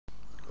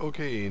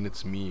Okay, and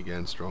it's me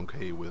again, Strong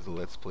K, with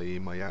Let's Play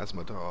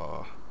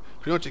Miasmata.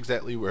 Pretty much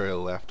exactly where I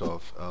left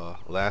off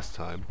last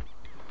time.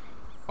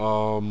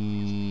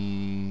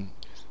 Um,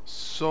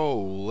 so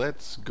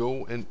let's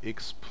go and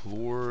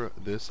explore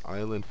this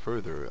island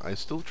further. I'm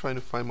still trying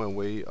to find my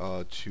way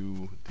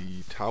to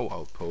the Tau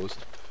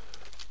outpost.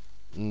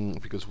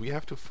 Because we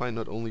have to find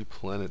not only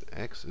Planet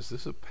X. Is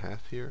this a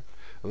path here?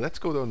 Let's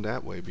go down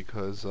that way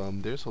because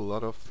there's a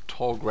lot of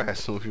tall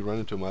grass. So if you run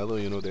into Milo,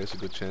 you know there's a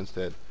good chance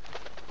that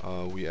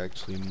we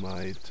actually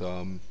might,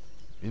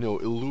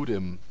 elude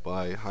him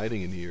by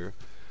hiding in here.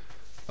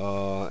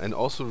 And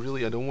also,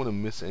 really, I don't want to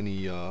miss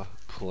any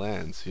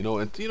plans,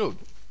 and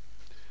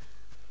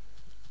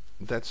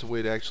that's the way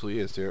it actually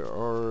is. There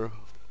are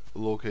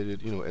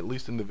located, at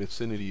least in the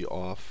vicinity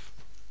of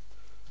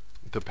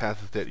the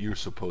path that you're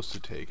supposed to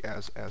take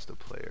as the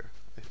player,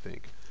 I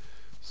think.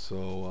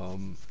 So,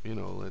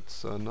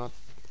 let's not,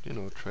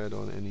 tread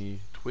on any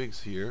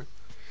twigs here.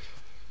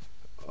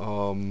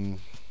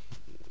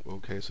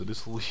 Okay, so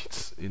this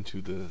leads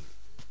into the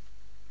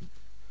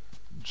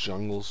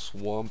jungle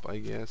swamp, I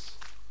guess.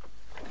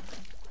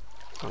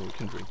 Oh, we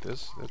can drink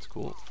this. That's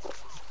cool.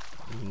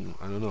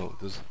 I don't know.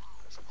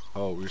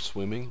 Oh, we're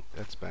swimming?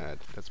 That's bad.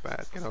 That's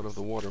bad. Get out of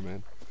the water,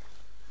 man.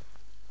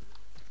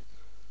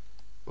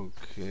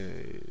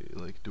 Okay,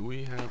 like, are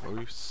we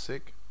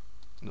sick?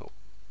 No.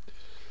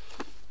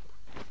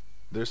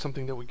 There's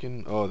something that we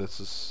can, oh,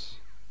 that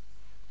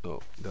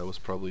was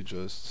probably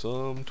just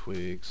some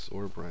twigs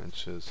or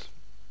branches.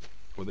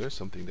 Well, there's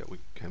something that we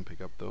can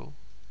pick up, though.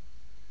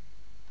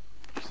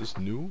 Is this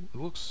new? It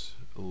looks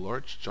a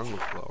large jungle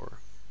flower.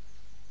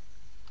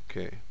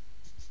 Okay.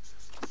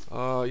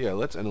 Yeah,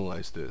 let's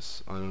analyze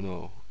this. I don't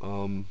know.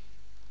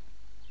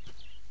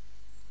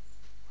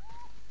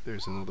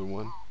 There's another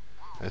one.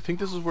 I think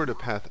this is where the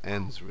path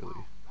ends,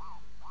 really.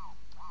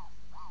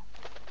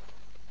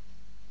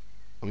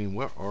 I mean,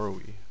 where are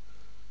we?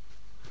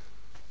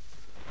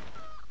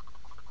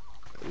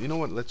 You know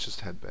what? Let's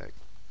just head back.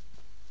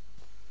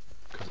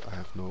 Because I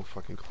have no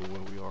fucking clue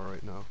where we are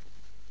right now.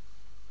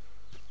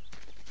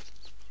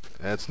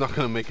 It's not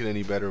gonna make it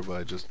any better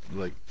by just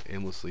like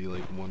aimlessly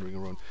like wandering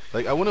around.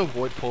 Like I want to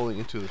avoid falling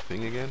into the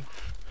thing again.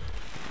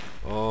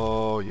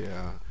 Oh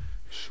yeah,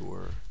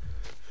 sure.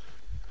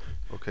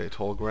 Okay,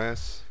 tall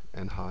grass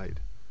and hide.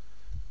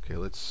 Okay,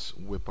 let's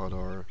whip out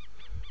our.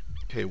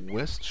 Okay,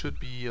 west should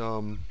be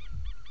the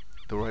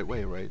right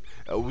way, right?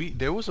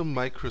 There was a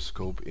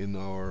microscope in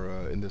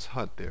our in this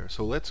hut there.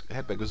 So let's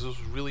head back because this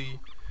was really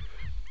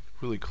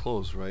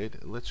close, right?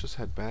 Let's just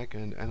head back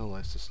and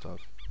analyze this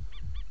stuff.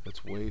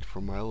 Let's wait for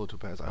Milo to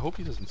pass. I hope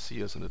he doesn't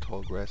see us in the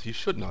tall grass. He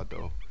should not,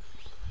 though.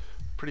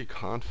 Pretty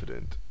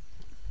confident.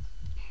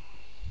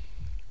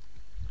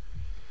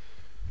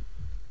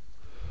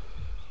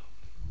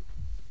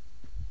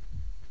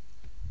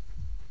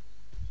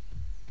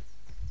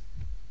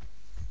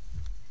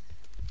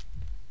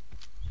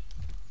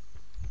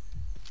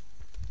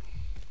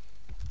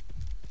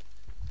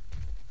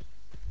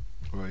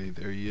 Right,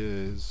 there he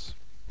is.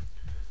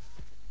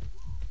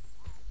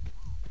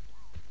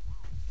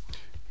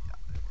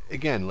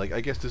 Again, like,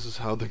 I guess this is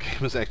how the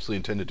game is actually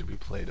intended to be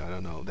played. I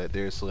don't know. That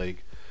there's,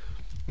 like,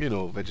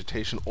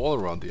 vegetation all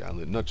around the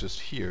island, not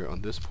just here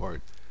on this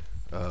part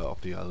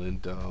of the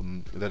island,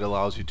 that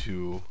allows you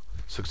to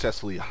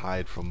successfully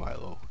hide from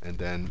Milo. And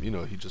then,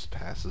 he just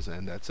passes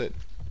and that's it.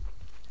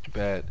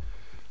 But,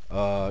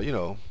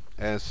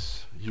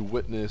 as you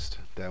witnessed,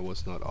 that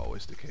was not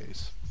always the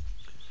case.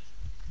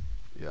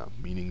 Yeah,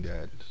 meaning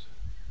that,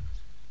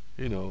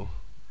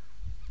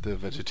 the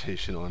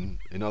vegetation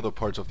in other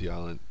parts of the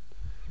island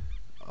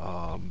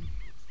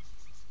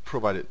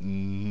provided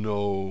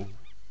no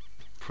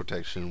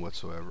protection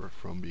whatsoever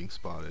from being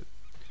spotted.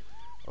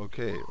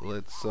 Okay,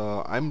 let's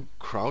I'm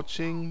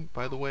crouching,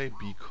 by the way,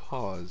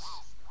 because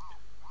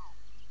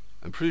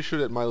I'm pretty sure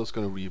that Milo's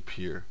gonna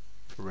reappear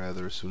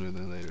rather sooner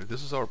than later.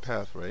 This is our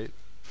path, right?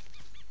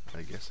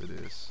 I guess it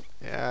is.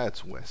 Yeah,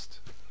 it's west.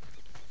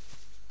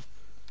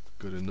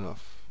 Good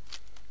enough.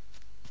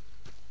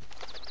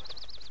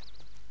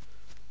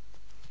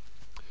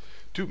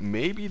 Dude,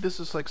 maybe this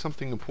is like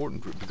something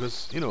important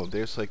because,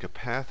 there's like a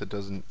path that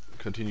doesn't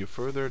continue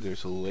further.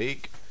 There's a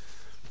lake.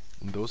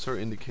 And those are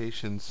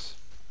indications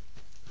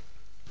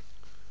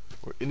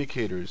or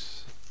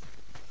indicators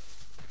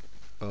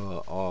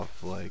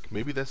of like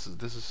maybe this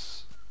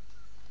is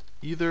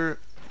either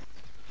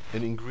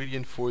an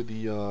ingredient for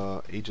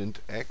the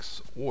Agent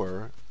X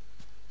or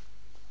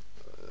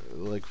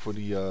like for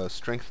the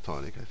strength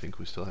tonic. I think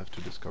we still have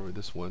to discover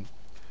this one.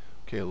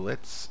 Okay,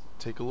 let's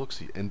take a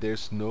look-see. And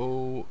there's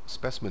no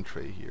specimen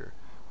tray here,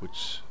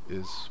 which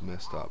is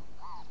messed up.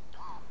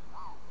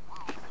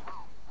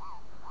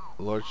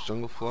 A large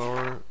jungle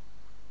flower.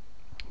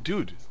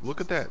 Dude,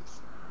 look at that.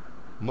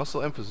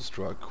 Muscle emphasis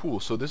drug. Cool.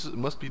 So this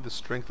must be the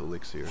strength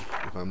elixir,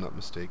 if I'm not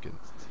mistaken.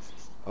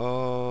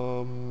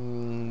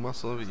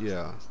 Muscle,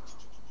 yeah.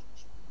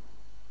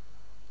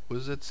 What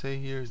does it say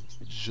here?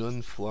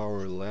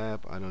 Junflower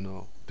lab. I don't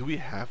know. Do we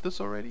have this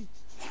already?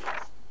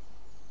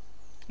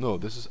 No,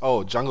 this is,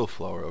 oh, jungle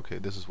flower. Okay,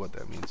 this is what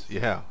that means.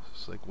 Yeah,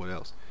 it's like, what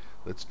else?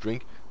 Let's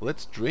drink.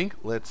 Let's drink.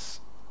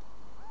 Let's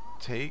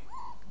take.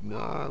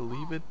 Nah,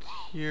 leave it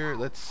here.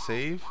 Let's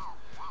save.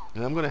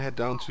 And I'm gonna head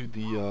down to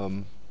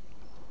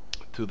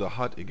the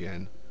hut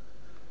again,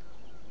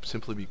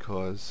 simply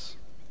because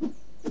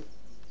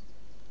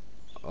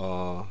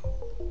uh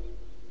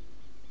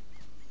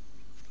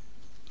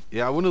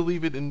yeah, I want to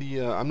leave it in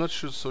the I'm not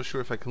so sure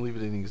if I can leave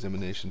it in the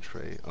examination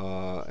tray,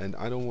 and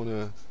I don't want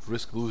to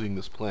risk losing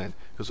this plant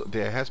because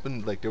there has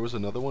been, like, there was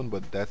another one,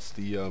 but that's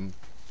the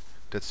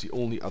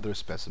only other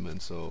specimen,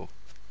 so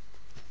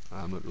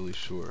I'm not really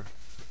sure.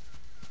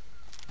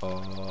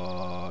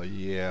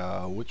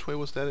 Yeah, which way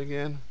was that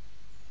again?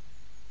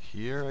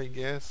 Here, I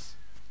guess.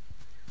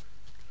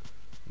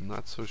 I'm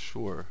not so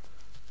sure.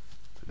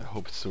 I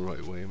hope it's the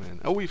right way,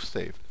 man. Oh, we've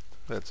saved.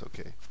 That's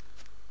okay.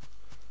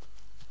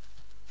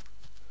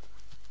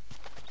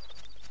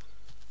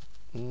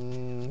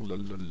 La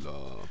la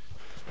la.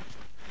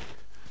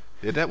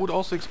 Yeah, that would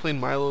also explain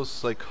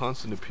Milo's, like,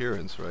 constant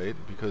appearance, right?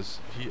 Because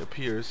he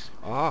appears.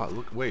 Ah,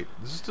 look, wait.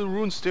 This is the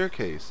ruined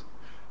staircase.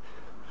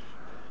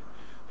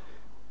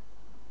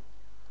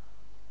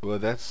 Well,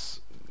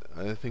 that's.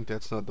 I think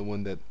that's not the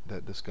one that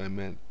this guy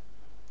meant.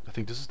 I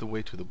think this is the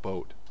way to the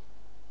boat.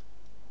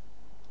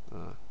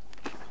 I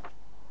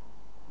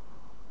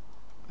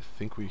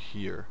think we're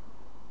here.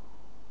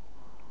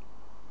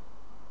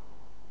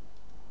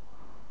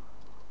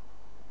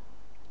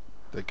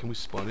 Like, can we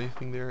spot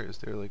anything there? Is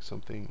there, like,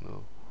 something?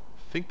 No.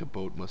 I think the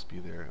boat must be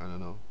there. I don't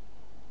know.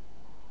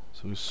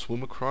 So we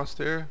swim across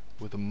there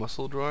with a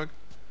muscle drug?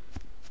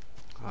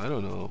 I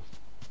don't know.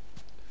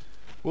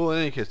 Well, in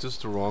any case, this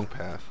is the wrong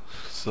path.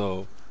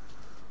 So,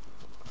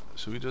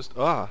 should we just...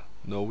 Ah!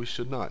 No, we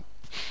should not.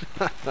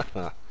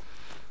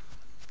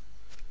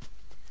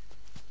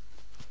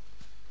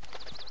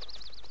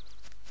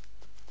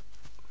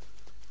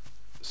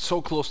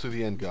 So close to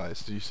the end,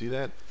 guys. Do you see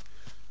that?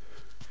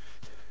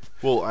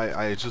 Well,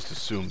 I just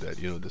assumed that,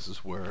 you know, this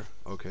is where...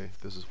 Okay,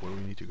 this is where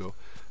we need to go.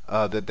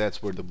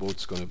 That's where the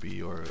boat's gonna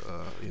be, or,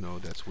 you know,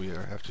 that's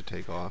where I have to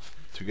take off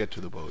to get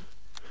to the boat.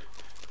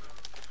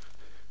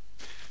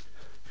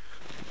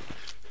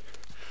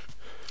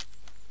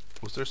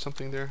 Was there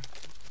something there?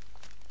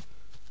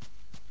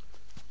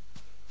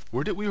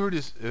 Where did we hear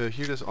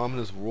this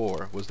ominous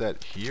roar? Was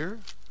that here?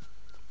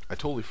 I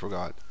totally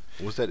forgot.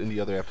 Or was that in the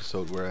other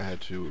episode where I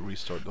had to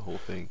restart the whole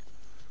thing?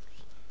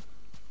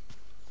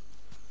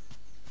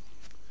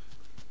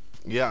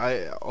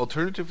 Yeah,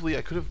 alternatively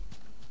I could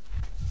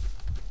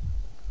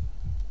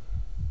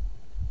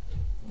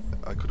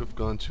have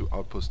gone to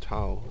Outpost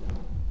Tau.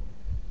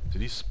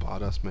 Did he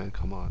spot us, man?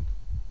 Come on.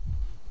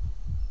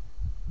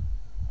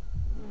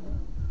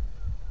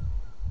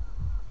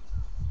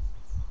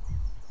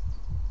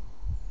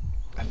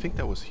 I think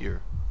that was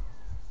here.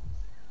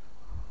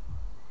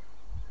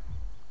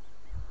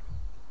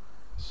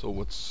 So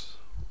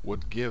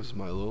what gives,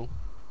 Milo?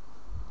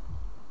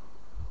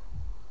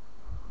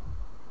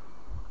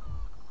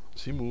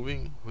 Is he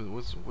moving?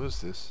 What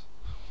is this?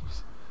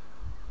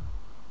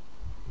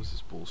 What's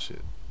this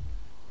bullshit?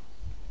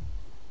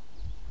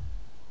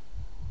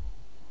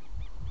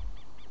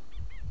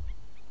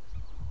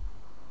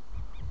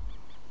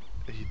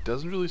 He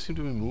doesn't really seem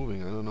to be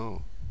moving. I don't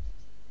know.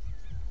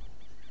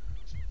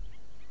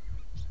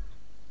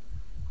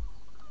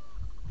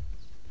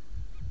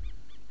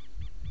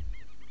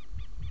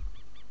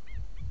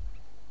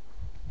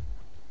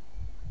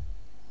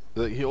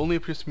 Like, he only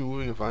appears to be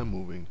moving if I'm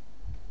moving,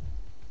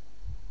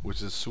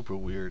 which is super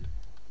weird.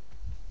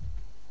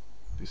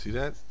 Do you see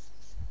that?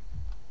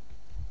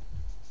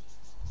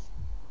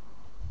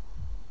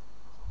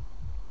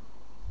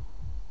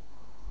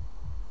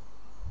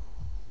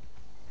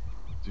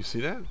 Do you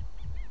see that?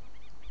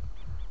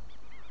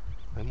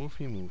 I move,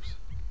 he moves.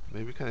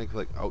 Maybe kind of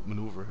like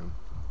outmaneuver him.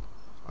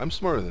 I'm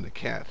smarter than a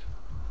cat.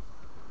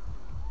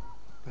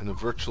 And a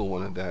virtual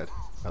one at that,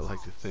 I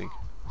like to think.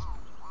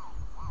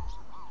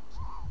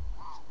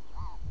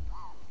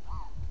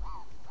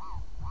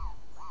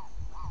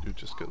 Dude,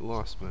 just get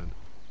lost, man.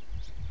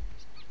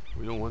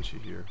 We don't want you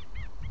here.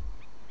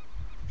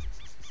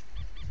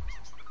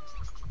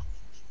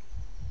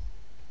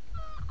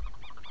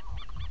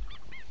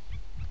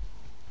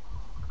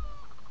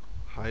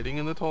 Hiding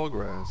in the tall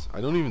grass.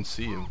 I don't even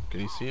see him. Can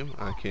you see him?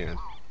 I can't.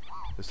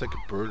 There's like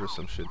a bird or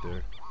some shit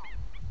there.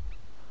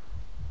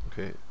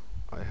 Okay,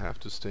 I have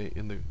to stay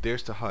in the...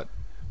 There's the hut.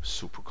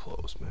 Super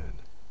close, man.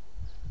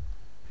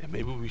 Yeah,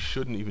 maybe we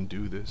shouldn't even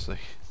do this. Like,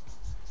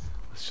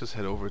 let's just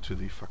head over to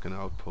the fucking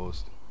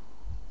outpost.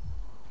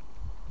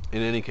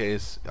 In any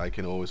case, I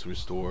can always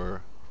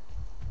restore.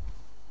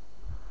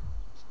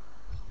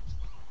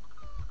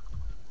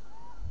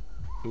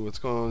 Ooh, what's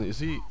going on? Is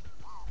he...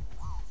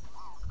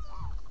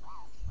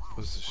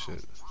 What's this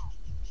shit?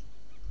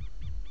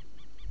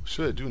 What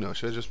should I do now?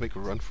 Should I just make a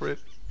run for it?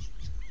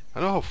 I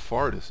don't know how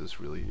far this is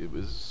really. It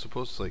was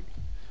supposed to, like,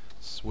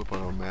 whip on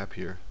our map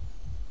here.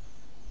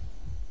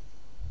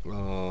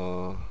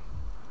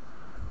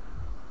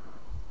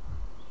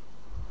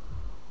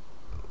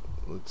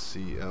 Let's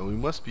see. We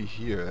must be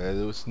here.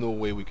 There's no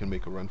way we can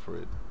make a run for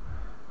it.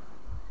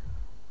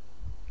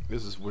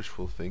 This is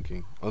wishful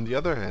thinking. On the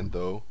other hand,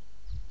 though,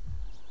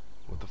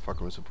 what the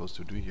fuck am I supposed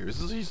to do here?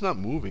 He's not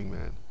moving,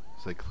 man.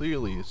 It's like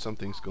clearly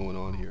something's going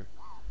on here.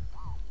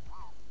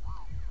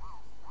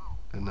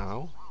 And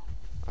now,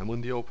 I'm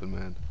in the open,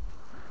 man.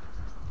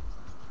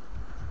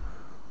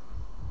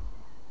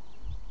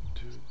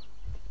 Dude.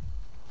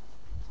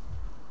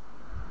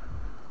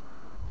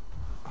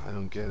 I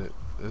don't get it.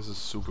 This is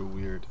super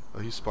weird. Oh,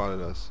 he spotted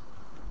us.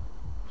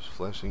 He's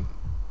flashing.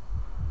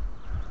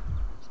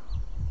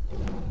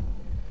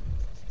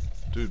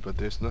 Dude, but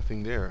there's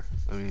nothing there.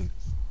 I mean,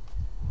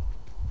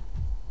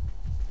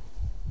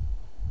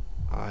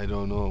 I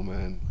don't know,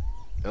 man.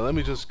 Let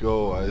me just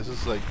go. This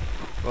is like,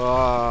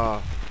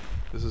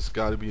 this has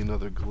got to be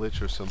another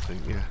glitch or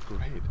something. Yeah,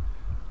 great.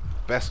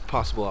 Best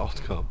possible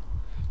outcome.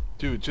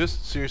 Dude,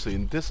 just seriously,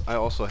 and this I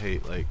also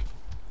hate, like,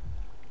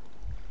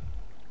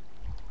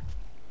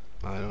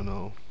 I don't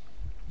know.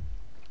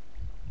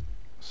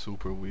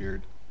 Super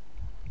weird.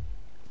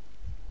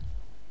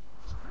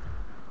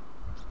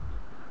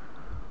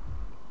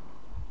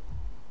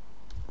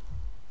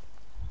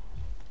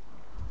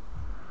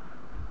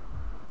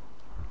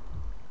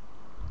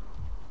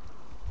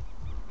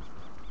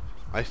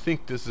 I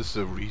think this is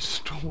a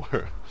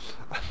restore.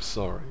 I'm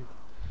sorry.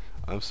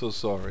 I'm so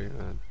sorry,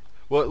 man.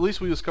 Well, at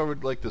least we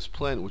discovered like this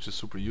plant, which is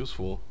super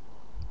useful.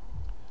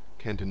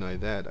 Can't deny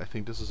that. I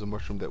think this is a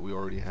mushroom that we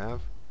already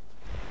have.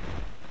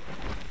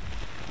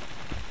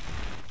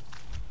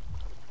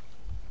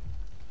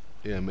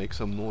 Yeah, make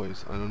some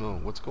noise. I don't know.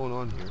 What's going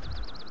on here?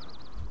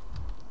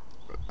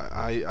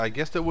 I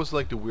guess that was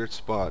like the weird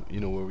spot, you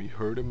know, where we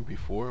heard him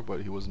before,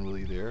 but he wasn't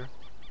really there.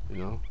 You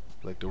know?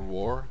 Like the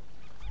roar.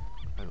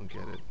 I don't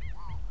get it.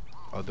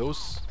 Are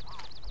those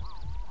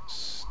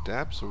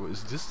steps, or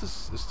is this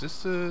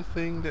the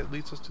thing that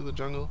leads us to the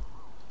jungle?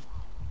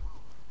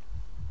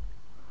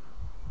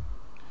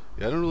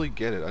 Yeah, I don't really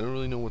get it. I don't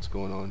really know what's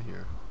going on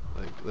here.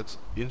 Like, let's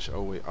inch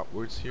our way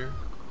upwards here.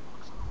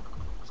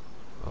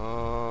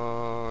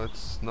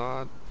 It's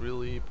not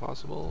really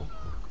possible.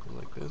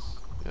 Like this.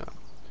 Yeah.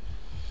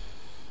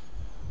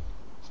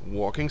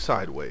 Walking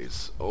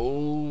sideways.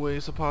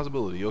 Always a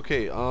possibility.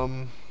 Okay,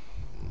 yeah.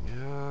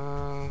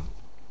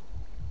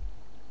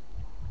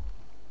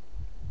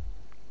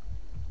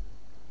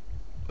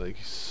 Like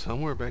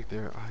somewhere back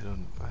there. I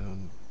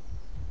don't.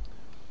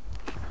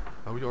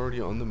 Are we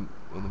already on the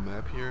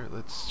map here?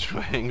 Let's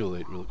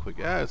triangulate real quick.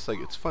 Yeah, it's like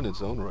it's fun in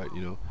its own right,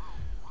 you know.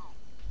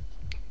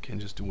 Can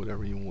just do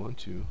whatever you want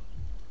to.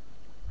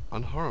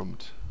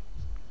 Unharmed.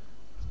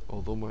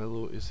 Although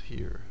Milo is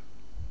here.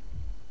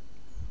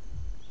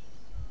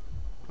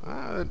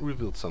 It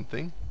revealed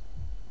something.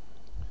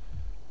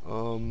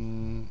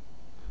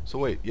 So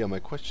wait, yeah, my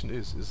question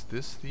is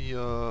this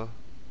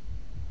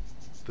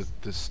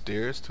the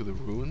stairs to the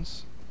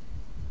ruins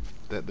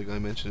that the guy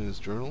mentioned in his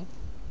journal?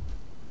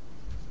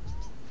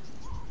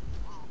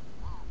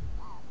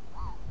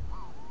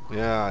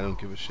 Yeah, I don't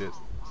give a shit.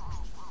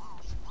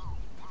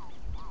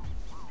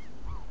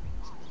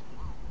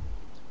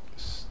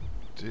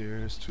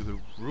 Stairs to the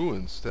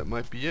ruins. That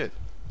might be it.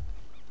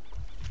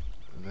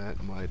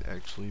 That might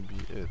actually be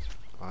it.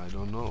 I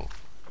don't know.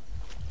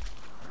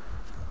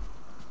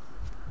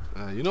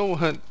 You know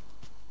what?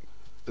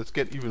 Let's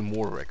get even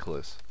more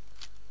reckless.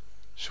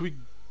 Should we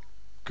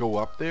go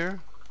up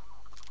there?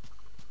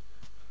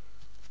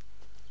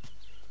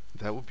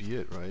 That would be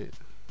it, right?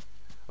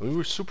 I mean,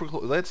 we're super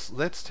close.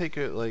 Let's take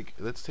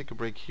a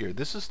break here.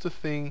 This is the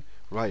thing,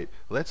 right?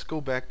 Let's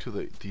go back to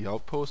the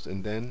outpost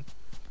and then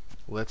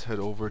let's head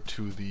over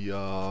to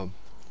the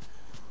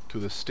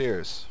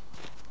stairs.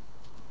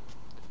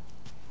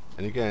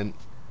 And again,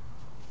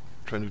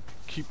 trying to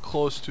keep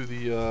close to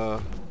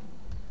the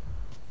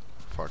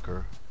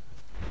fucker.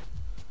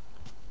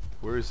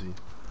 Where is he?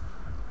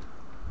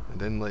 And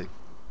then like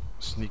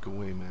sneak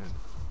away, man.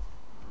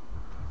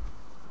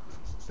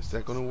 Is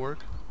that gonna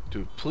work?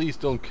 Dude, please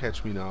don't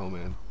catch me now,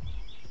 man.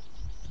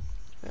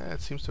 Yeah,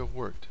 it seems to have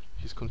worked.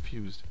 He's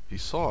confused. He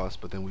saw us,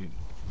 but then we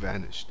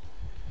vanished.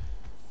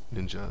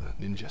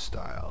 Ninja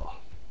style.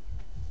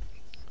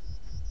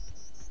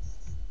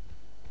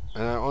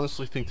 And I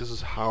honestly think this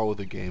is how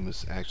the game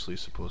is actually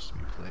supposed to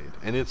be played.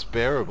 And it's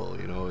bearable,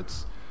 you know,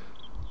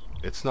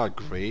 it's not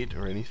great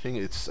or anything.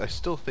 I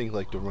still think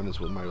like the run-ins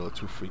with Milo are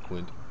too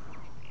frequent.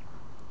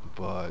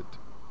 But,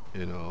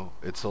 you know,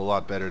 it's a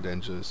lot better than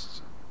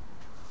just,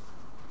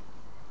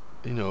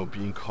 you know,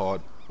 being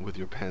caught with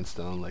your pants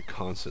down like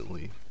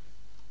constantly.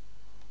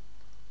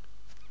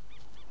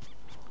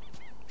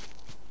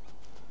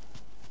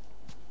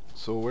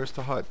 So where's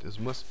the hut? It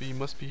must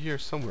be here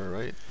somewhere,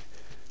 right?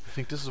 I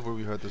think this is where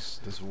we heard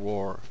this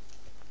roar.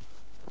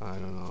 I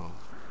don't know.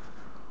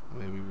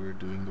 Maybe we're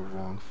doing the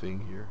wrong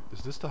thing here.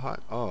 Is this the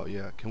hut? Oh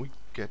yeah. Can we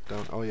get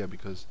down? Oh yeah,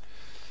 because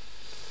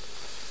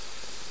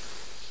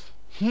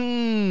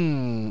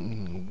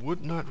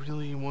would not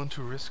really want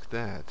to risk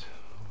that.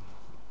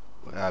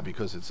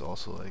 Because it's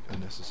also like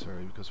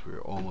unnecessary because we're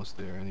almost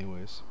there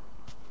anyways.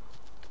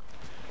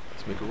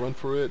 Let's make a run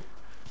for it.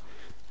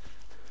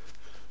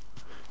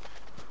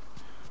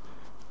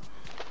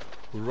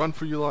 Run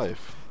for your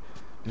life.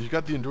 And you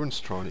got the endurance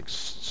tonic.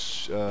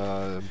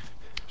 Soon,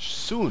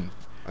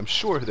 I'm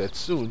sure that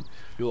soon,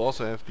 you'll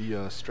also have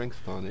the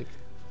strength tonic.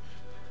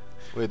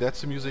 Wait,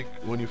 that's the music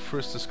when you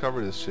first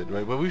discovered this shit,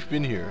 right? Well, we've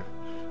been here.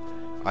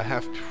 I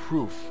have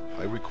proof.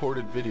 I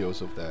recorded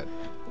videos of that.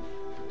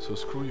 So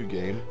screw you,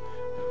 game.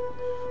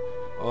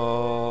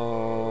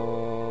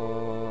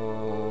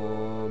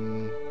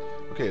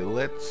 Okay,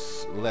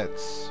 let's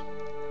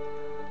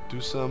do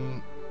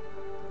some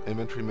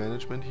inventory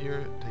management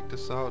here. Take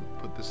this out,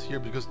 put this here,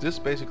 because this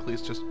basically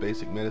is just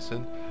basic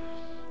medicine,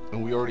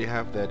 and we already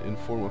have that in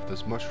form of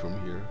this mushroom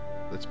here.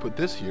 Let's put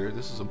this here.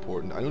 This is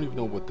important. I don't even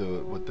know what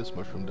this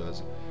mushroom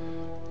does.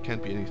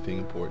 Can't be anything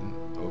important.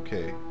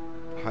 Okay,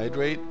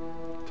 hydrate.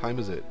 Time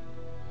is it?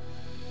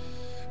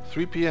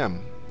 3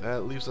 p.m.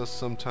 That leaves us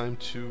some time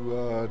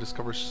to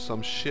discover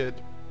some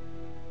shit,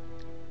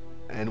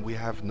 and we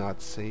have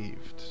not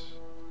saved.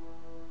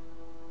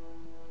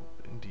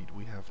 Indeed,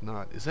 we have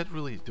not. Is that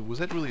really? Was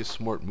that really a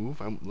smart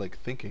move? I'm like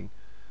thinking.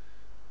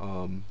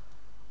 Oh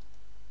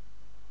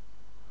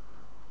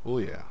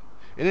yeah.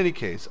 In any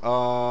case, think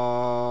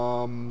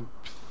I'm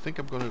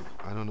gonna.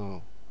 I don't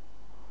know.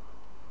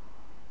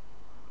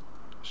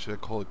 Should I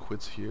call it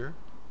quits here?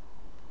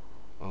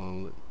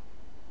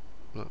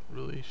 Not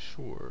really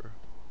sure.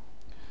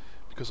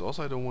 Because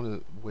also I don't want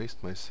to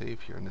waste my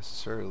save here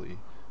necessarily.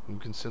 We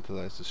can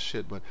synthesize this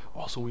shit, but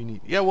also we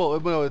need. Yeah, well,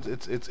 it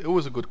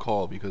was a good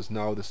call because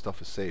now this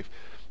stuff is safe.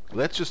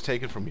 Let's just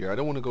take it from here. I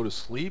don't want to go to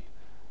sleep.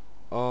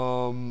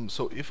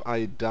 So if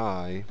I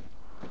die,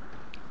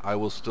 I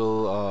will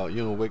still,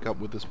 you know, wake up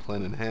with this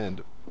plan in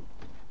hand.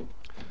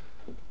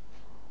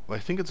 But I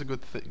think it's a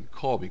good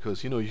call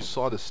because, you know, you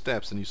saw the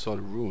steps and you saw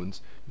the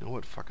ruins. You know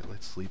what? Fuck it.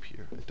 Let's sleep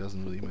here. It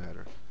doesn't really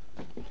matter.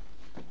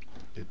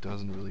 It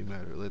doesn't really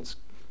matter. Let's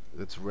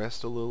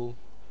rest a little.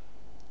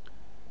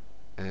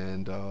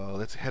 And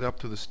let's head up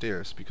to the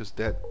stairs because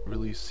that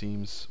really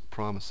seems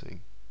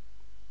promising.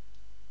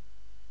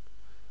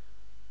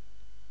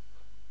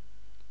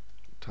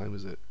 What time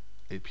is it?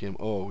 8 p.m.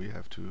 Oh, we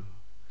have to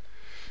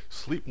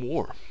sleep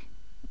more.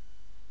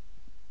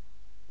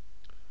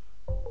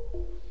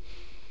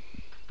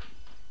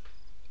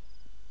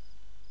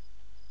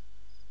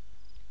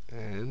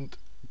 And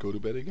go to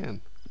bed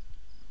again.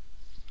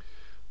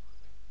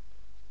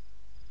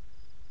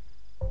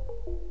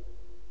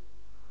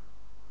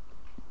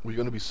 We're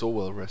gonna be so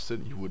well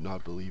rested you would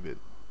not believe it.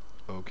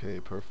 Okay,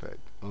 perfect.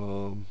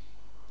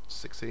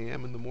 6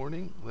 a.m. in the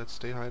morning. Let's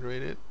stay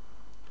hydrated.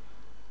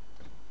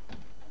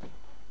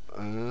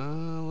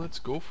 Let's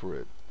go for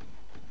it.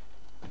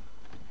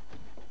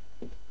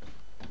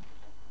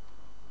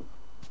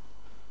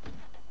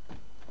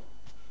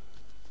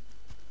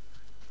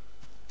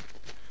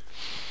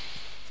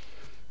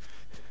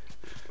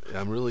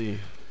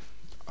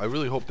 I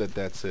really hope that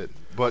that's it.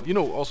 But you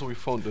know, also we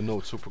found the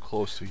note super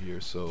close to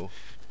here, so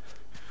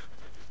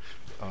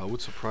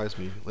would surprise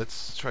me.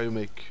 Let's try to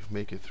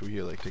make it through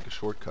here, like take a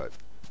shortcut.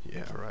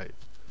 Yeah, right.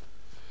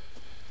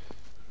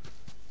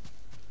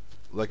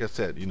 Like I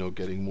said, you know,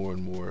 getting more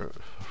and more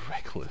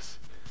reckless.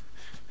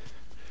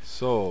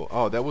 So,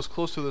 oh, that was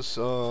close to this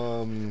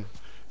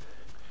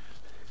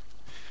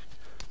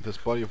this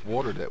body of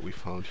water that we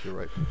found here,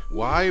 right?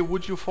 Why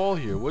would you fall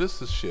here? What is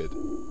this shit?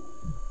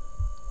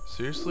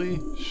 Seriously?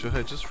 Should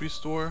I just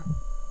restore?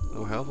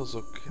 No, health is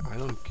okay. I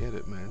don't get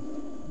it, man.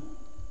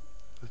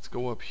 Let's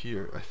go up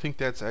here. I think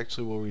that's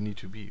actually where we need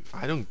to be.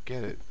 I don't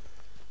get it.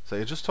 So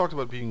I just talked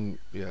about being,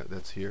 yeah,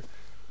 that's here,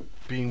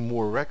 being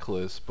more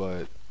reckless,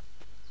 but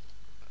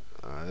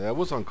that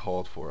was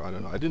uncalled for. I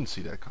don't know. I didn't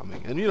see that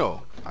coming. And you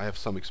know, I have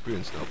some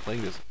experience now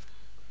playing this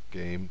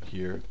game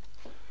here.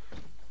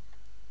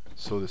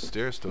 So the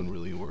stairs don't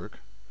really work.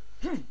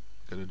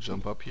 Gotta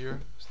jump up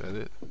here. Is that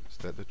it? Is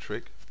that the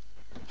trick?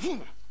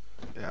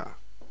 Yeah.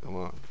 Come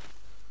on.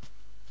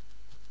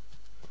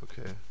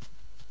 Okay.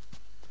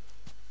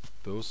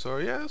 Those are,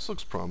 yeah, this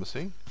looks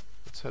promising.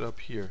 Let's head up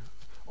here.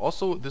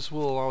 Also, this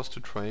will allow us to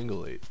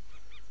triangulate.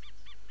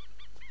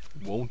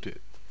 Won't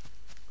it?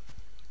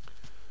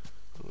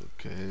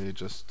 Okay,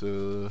 just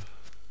a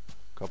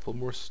couple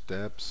more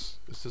steps.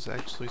 Is this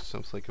actually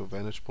something like a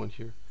vantage point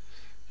here?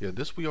 Yeah,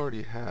 this we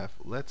already have.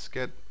 Let's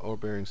get our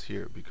bearings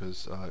here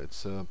because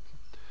it's a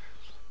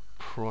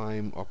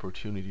prime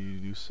opportunity to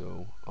do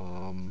so.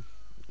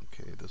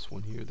 Okay, this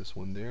one here, this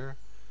one there.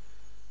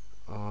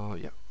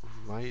 Yeah,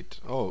 right.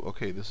 Oh,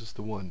 okay, this is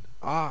the one.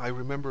 Ah, I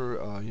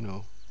remember, you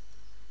know,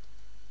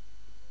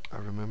 I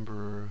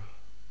remember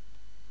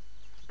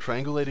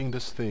triangulating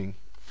this thing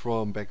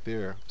from back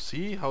there.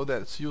 See how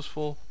that's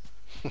useful?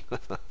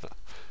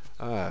 I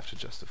have to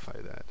justify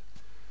that.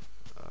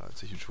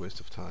 It's a huge waste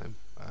of time.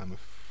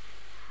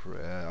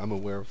 I'm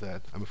aware of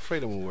that. I'm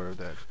afraid I'm aware of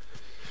that.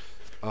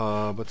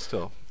 But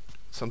still,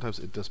 sometimes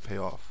it does pay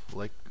off.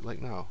 Like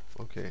now.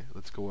 Okay,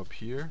 let's go up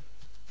here.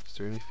 Is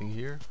there anything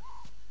here?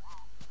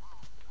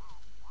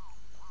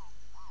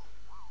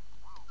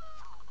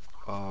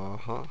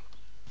 Uh-huh.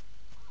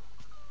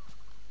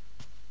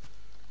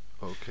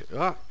 Okay.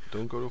 Ah!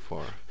 Don't go too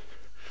far.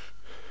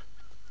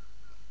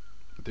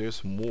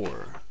 There's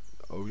more.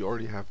 Oh, we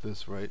already have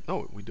this, right?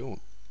 No, we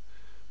don't.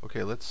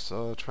 Okay, let's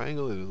triangulate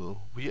a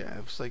little. We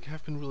have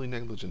been really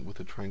negligent with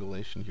the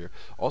triangulation here.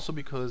 Also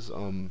because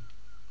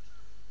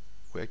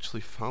we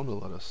actually found a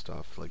lot of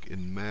stuff, like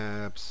in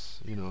maps,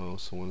 you know,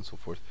 so on and so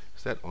forth.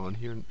 Is that on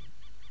here?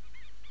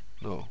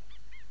 No.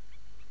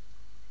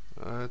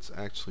 That's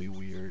actually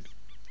weird.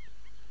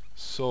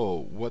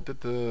 So, what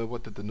did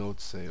the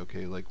notes say?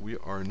 Okay, like we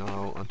are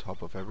now on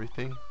top of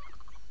everything.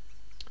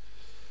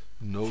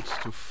 Notes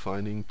to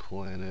finding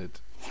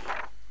planet.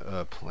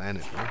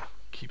 Planet, huh?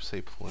 Keep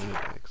say planet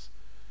X.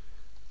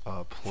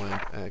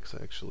 Plant X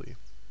actually.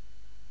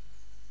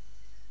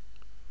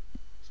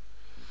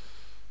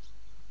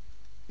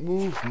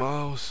 Move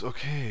mouse.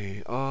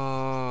 Okay.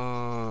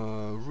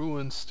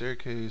 Ruins,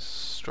 staircase,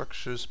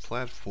 structures,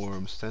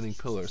 platforms, standing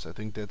pillars. I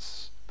think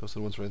those are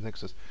the ones right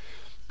next to us.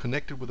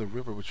 Connected with a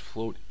river which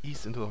flowed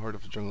east into the heart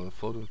of the jungle. It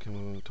flowed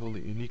became a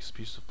totally unique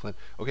species of plant.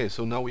 Okay,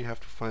 so now we have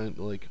to find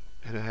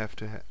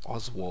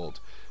Oswald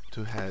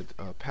to head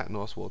Patton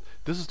Oswald.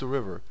 This is the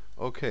river.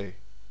 Okay.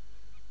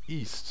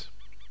 East.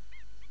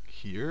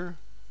 Here.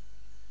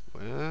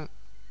 What?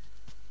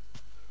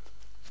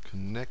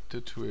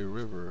 Connected to a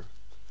river.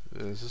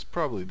 This is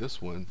probably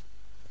this one.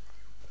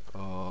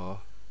 And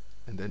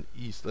then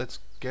east. Let's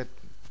get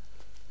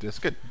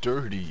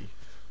dirty.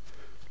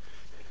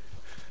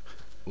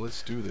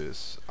 Let's do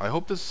this. I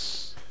hope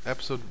this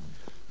episode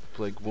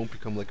won't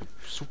become like a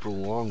super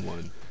long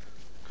one,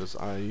 because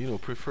I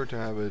prefer to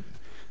have it.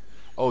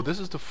 Oh, this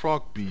is the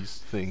frog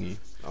beast thingy.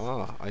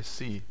 Ah, I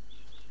see.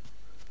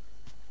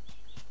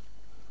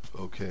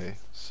 Okay,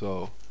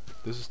 so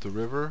this is the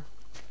river.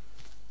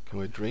 Can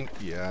we drink?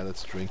 Yeah,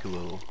 let's drink a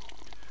little.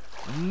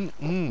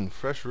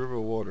 Fresh river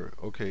water.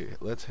 Okay,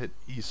 let's head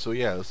east. So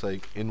yeah, it's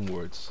like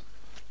inwards.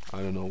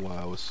 I don't know why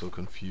I was so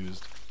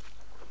confused.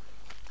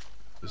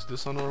 Is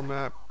this on our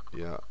map?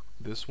 Yeah,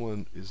 this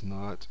one is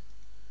not.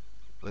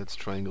 Let's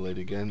triangulate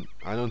again.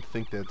 I don't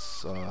think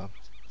that's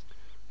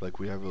like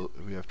we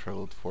have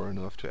traveled far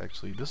enough to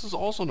actually. This is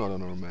also not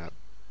on our map.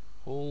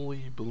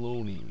 Holy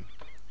baloney.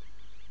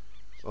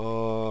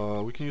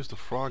 We can use the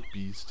frog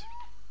beast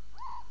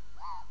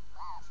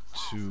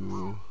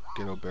to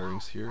get our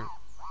bearings here.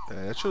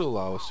 That should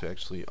allow us to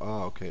actually.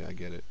 Ah, okay, I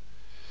get it.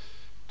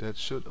 That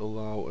should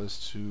allow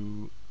us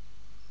to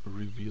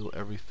reveal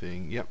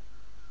everything. Yep.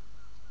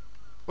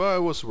 Well,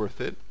 it was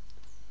worth it.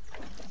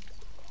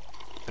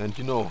 And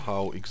you know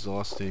how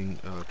exhausting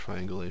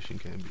triangulation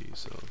can be,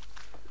 so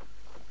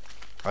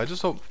I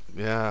just hope.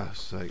 Yeah,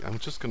 it's like, I'm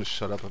just gonna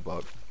shut up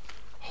about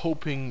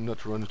hoping not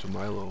to run into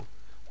Milo.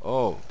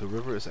 Oh, the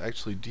river is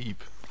actually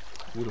deep.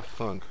 Who'd have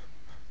thunk?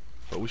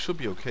 But we should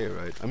be okay,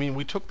 right? I mean,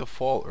 we took the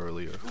fall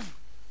earlier.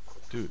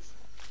 Dude,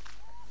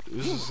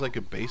 this is like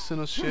a basin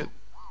of shit.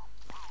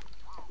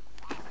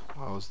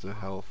 How's the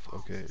health?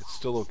 Okay, it's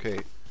still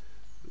okay.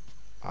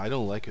 I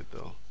don't like it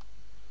though.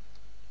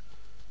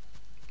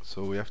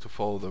 So we have to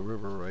follow the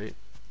river, right?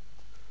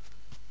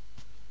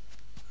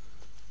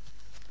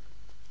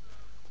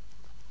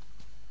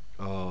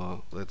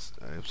 I'm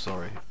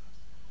sorry.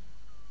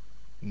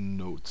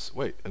 Notes.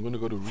 Wait, I'm gonna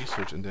go to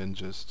research and then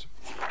just.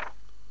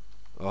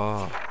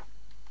 Ah.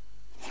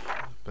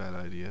 Bad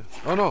idea.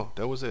 Oh no,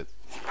 that was it.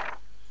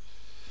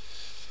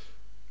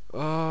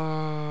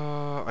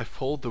 I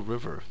followed the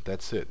river.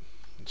 That's it.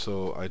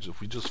 So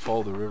we just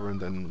follow the river and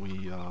then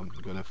we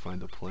gonna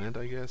find a plant,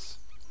 I guess.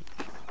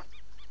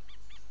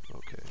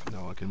 Okay,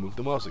 now I can move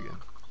the mouse again.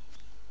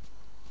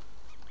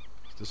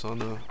 Is this on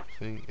the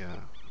thing? Yeah.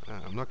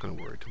 I'm not gonna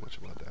worry too much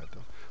about that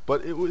though.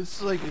 But it is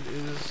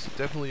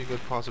definitely a good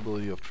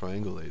possibility of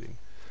triangulating.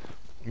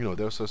 You know,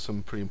 there's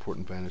some pretty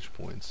important vantage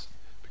points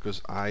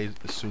because I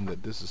assume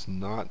that this is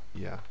not.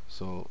 Yeah.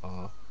 So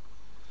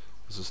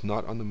this is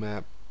not on the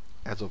map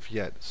as of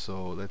yet.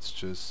 So let's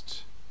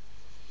just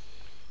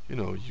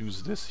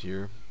use this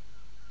here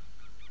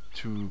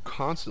to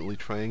constantly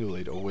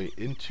triangulate our way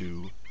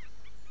into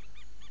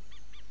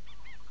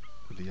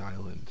the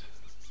island.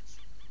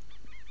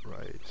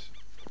 Right.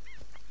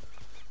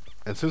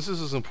 And since this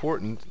is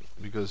important,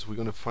 because we're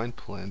gonna find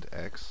plant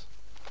X,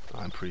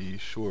 I'm pretty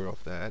sure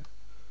of that,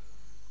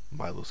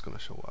 Milo's gonna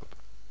show up.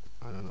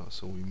 I don't know,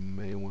 so we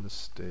may want to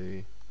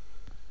stay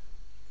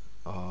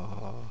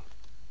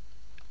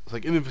it's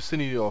like in the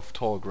vicinity of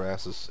tall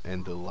grasses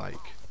and the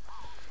like.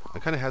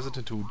 I'm kinda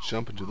hesitant to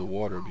jump into the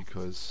water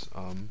because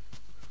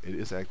it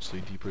is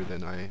actually deeper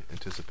than I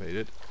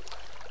anticipated.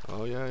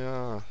 Oh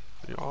yeah.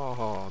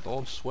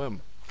 Don't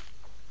swim.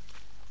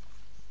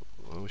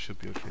 Well, we should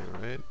be okay,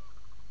 right?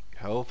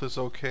 Health is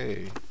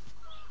okay.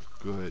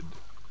 Good.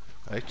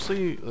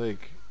 Actually,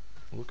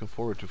 looking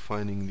forward to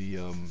finding the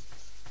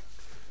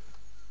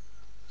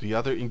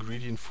other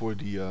ingredient for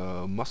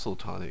the muscle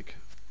tonic,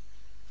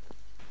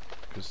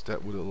 because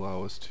that would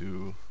allow us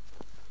to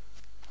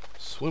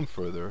swim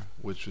further,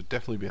 which would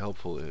definitely be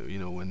helpful,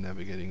 when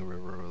navigating a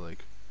river or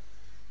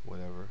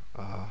whatever.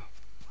 I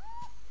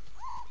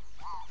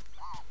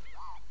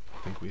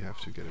think we have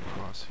to get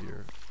across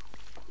here.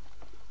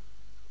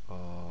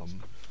 I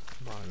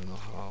don't know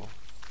how.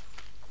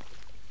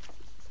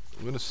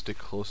 I'm gonna stick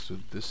close to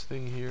this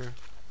thing here.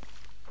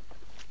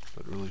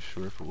 Not really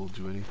sure if it will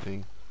do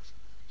anything.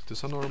 Is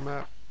this on our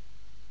map?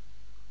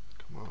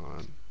 Come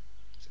on.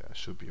 Yeah, it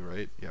should be,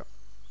 right? Yep.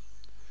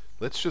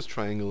 Let's just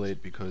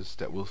triangulate because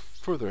that will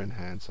further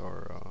enhance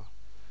our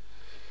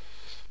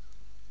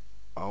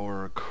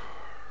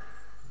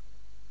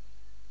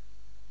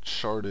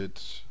charted.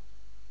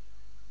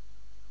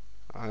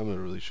 I'm not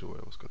really sure what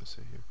I was gonna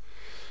say here.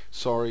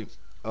 Sorry.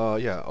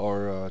 Yeah,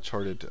 our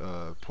charted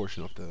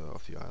portion of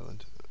the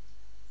island.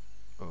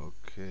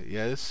 Okay.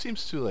 Yeah, this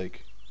seems to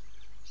like.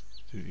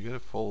 Dude, you gotta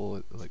follow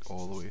it like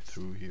all the way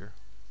through here.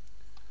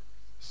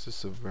 This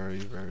is a very,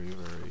 very,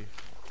 very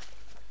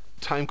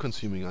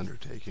time-consuming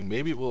undertaking.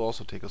 Maybe it will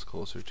also take us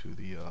closer to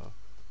the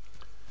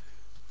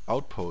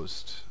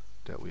outpost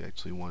that we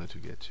actually wanted to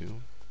get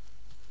to.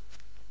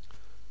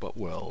 But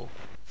well.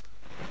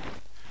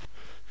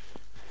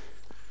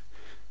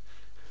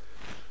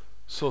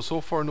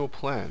 So far no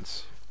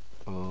plans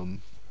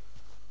of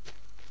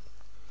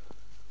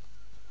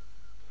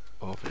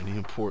any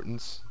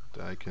importance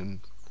that I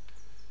can,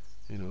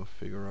 you know,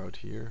 figure out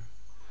here.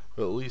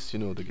 But at least, you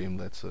know, the game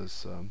lets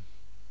us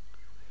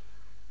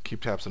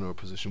keep tabs on our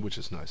position, which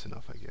is nice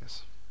enough, I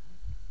guess.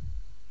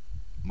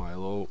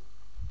 Milo.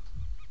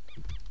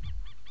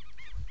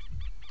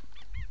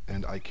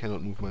 And I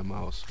cannot move my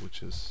mouse,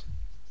 which is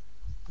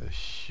a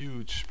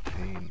huge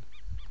pain.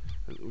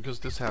 Because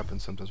this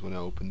happens sometimes when I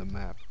open the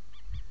map.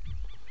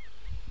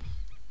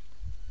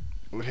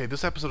 Okay,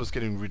 this episode is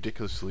getting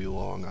ridiculously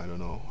long, I don't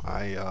know.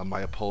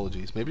 My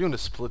apologies. Maybe I'm going to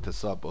split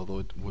this up, although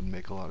it wouldn't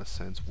make a lot of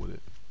sense, would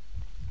it?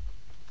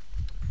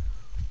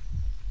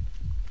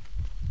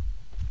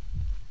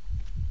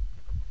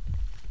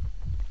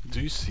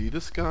 Do you see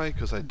this guy?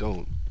 Because I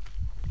don't.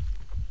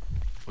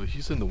 Well,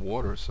 he's in the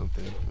water or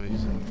something. Well,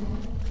 he's in...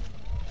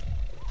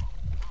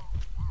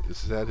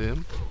 Is that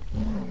him?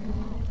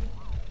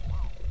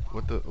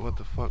 What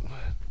the fuck?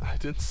 I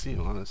didn't see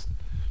him, honest.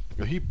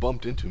 You know, he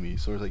bumped into me,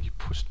 so it's like he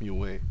pushed me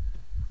away.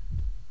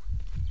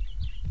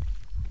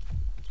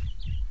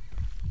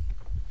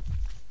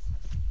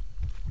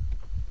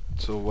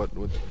 So what?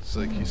 It's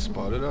like he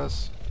spotted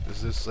us?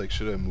 Is this like,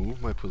 should I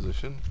move my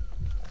position?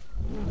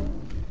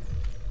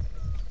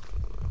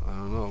 I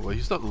don't know. Well,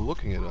 he's not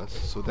looking at us,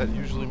 so that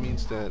usually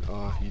means that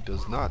he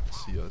does not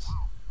see us.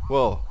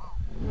 Well,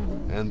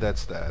 and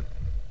that's that.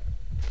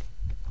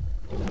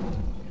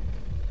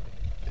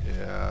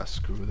 Yeah,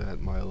 screw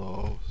that,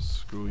 Milo.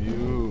 Screw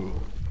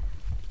you.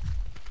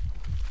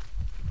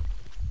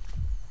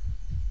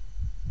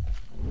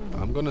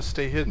 I'm gonna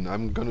stay hidden.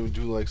 I'm gonna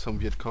do like some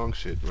Viet Cong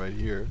shit right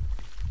here.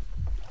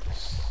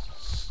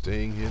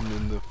 Staying hidden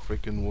in the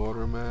freaking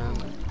water, man.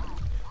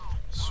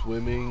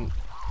 Swimming.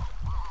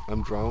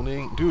 I'm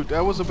drowning. Dude,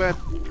 that was a bad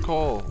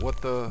call.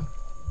 What the...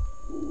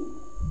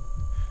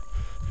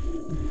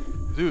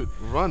 Dude,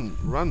 run,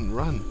 run,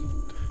 run.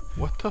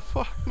 What the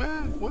fuck,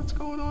 man? What's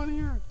going on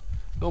here?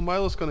 No,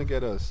 Milo's gonna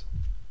get us.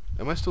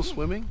 Am I still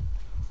swimming?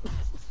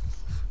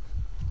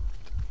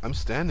 I'm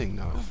standing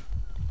now.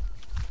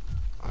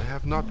 I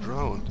have not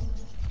drowned.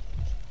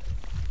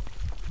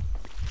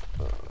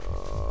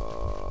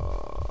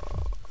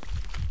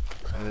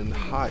 And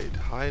hide,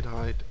 hide,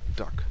 hide,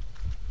 duck.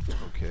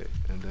 Okay,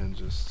 and then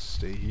just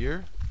stay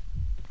here.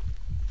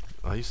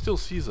 He still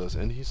sees us,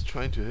 and he's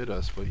trying to hit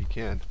us, but he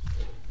can't.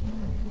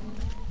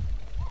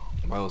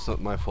 Milo, it's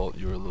not my fault.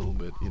 You're a little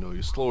bit, you know,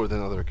 you're slower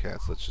than other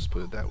cats. Let's just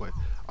put it that way.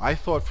 I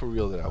thought for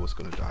real that I was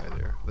gonna die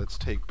there. Let's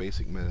take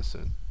basic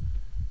medicine.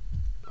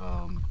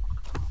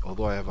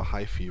 Although I have a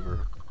high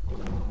fever,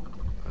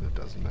 but it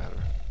doesn't matter.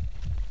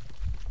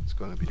 It's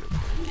gonna be okay.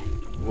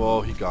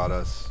 Whoa, he got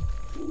us.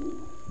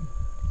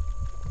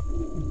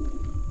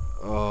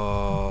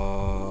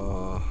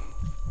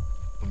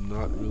 I'm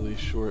not really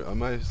sure. I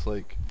might just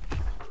like...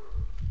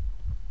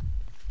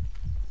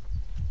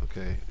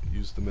 Okay,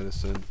 use the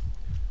medicine.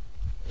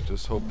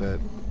 Just hope that...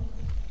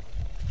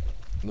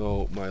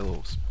 No,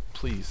 Milo,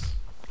 please.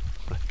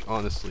 Like,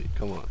 honestly,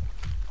 come on.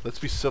 Let's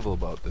be civil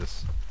about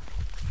this.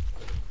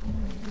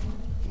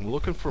 I'm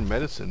looking for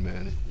medicine,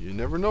 man. You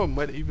never know, it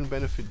might even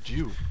benefit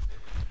you.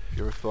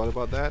 You ever thought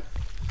about that?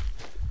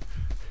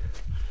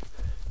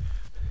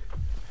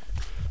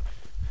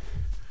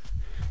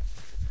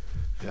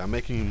 Yeah, I'm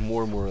making him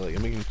more and more like,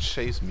 I'm making him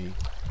chase me.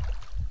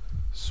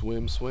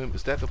 Swim, swim.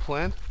 Is that the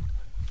plan?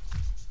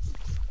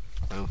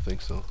 I don't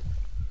think so.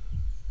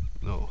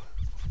 No,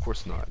 of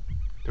course not.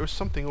 There was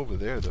something over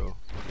there though.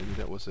 Maybe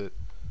that was it.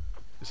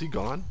 Is he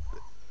gone?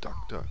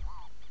 Duck, duck.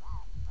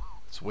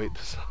 Let's wait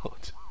this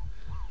out.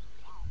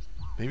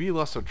 Maybe he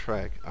lost our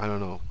track. I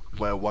don't know.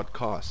 But at what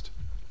cost?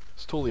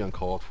 It's totally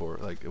uncalled for.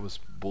 Like, it was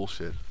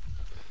bullshit.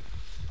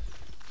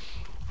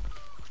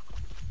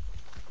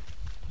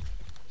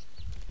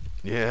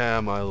 Yeah,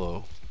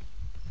 Milo.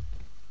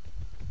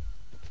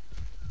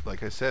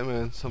 Like I said,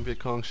 man, some Viet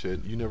Cong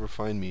shit. You never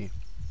find me.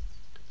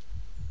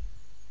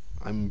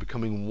 I'm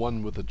becoming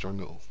one with the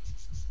jungle.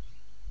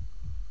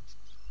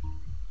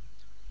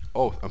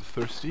 Oh, I'm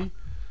thirsty?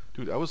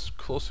 Dude, I was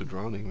close to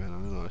drowning, man. I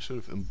don't know. I should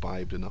have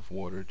imbibed enough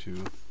water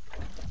to...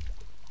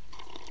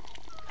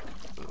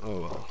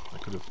 Oh well, I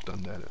could have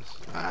done that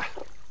as...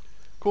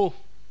 Cool.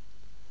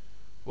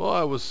 Well,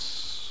 I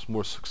was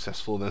more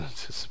successful than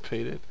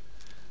anticipated.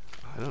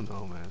 I don't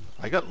know, man.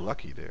 I got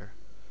lucky there.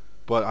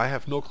 But I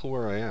have no clue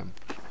where I am,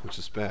 which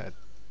is bad.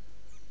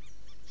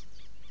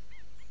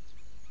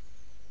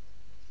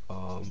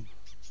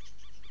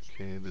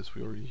 Okay, this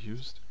we already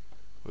used.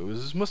 Wait,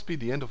 this must be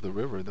the end of the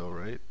river though,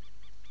 right?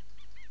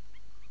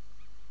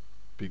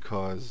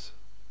 Because...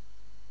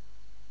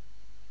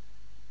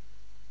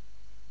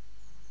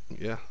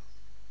 yeah.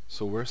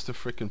 So where's the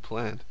frickin'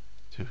 plant?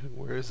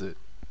 Where is it?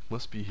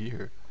 Must be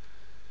here.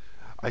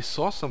 I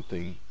saw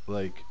something,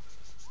 like...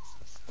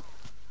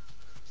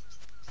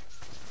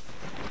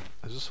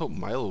 I just hope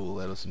Milo will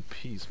let us in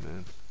peace,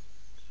 man.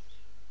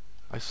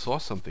 I saw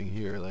something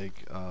here,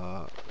 like,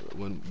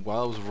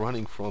 while I was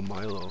running from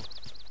Milo.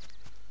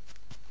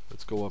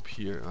 Let's go up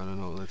here. I don't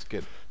know, let's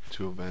get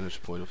to a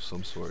vantage point of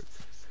some sort.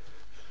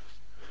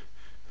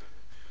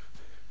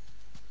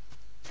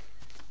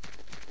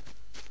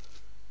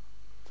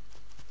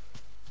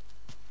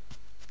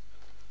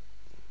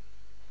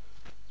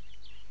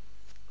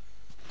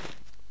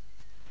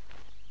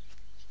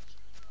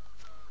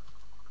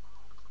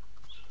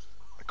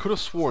 I could have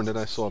sworn that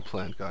I saw a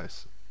plant,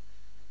 guys.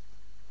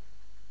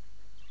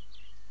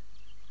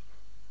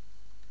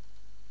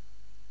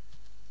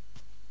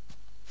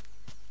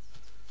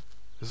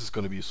 This is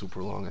gonna be a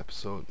super long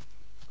episode.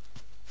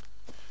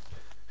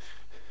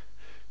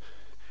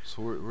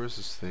 So where's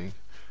this thing?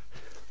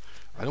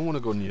 I don't want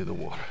to go near the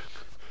water.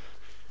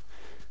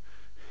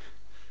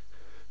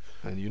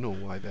 And you know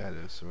why that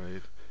is,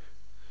 right?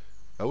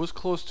 I was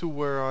close to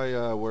where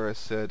I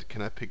said,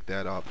 can I pick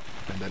that up?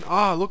 And then,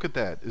 look at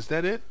that. Is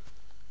that it?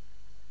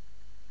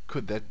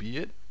 Could that be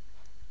it?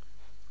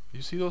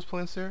 You see those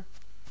plants there?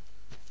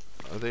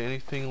 Are they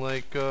anything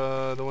like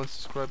the ones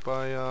described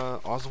by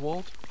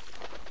Oswald?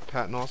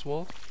 Patton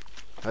Oswald?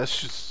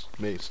 Let's just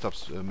stop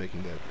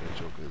making that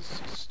joke. It's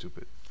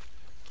stupid.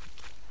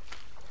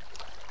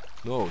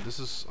 No, this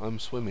is... I'm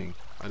swimming.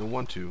 I don't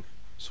want to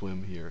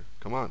swim here.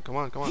 Come on, come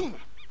on, come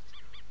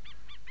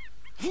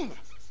on.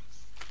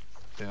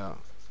 Yeah.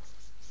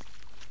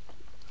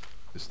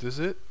 Is this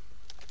it?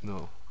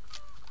 No.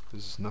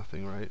 This is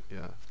nothing, right?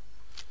 Yeah.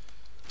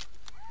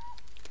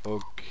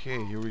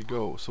 Okay, here we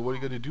go. So what are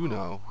you gonna do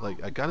now?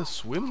 Like, I gotta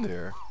swim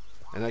there,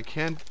 and I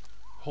can't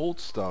hold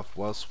stuff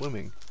while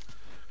swimming.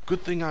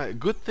 Good thing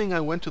I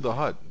went to the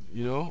hut.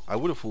 You know, I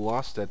would have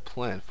lost that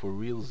plant for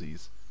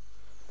realsies.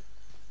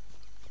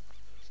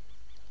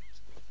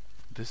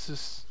 This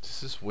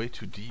is way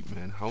too deep,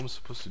 man. How am I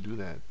supposed to do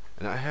that?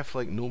 And I have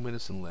like no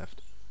medicine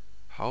left.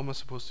 How am I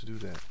supposed to do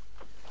that?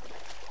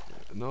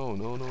 No,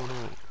 no, no,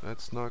 no.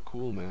 That's not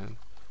cool, man.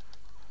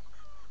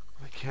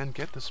 I can't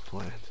get this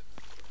plant.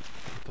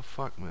 What the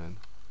fuck, man?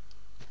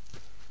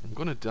 I'm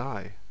gonna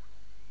die.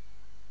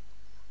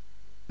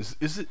 Is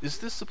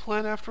this the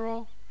plant after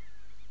all?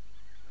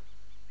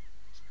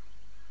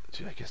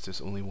 Dude, I guess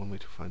there's only one way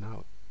to find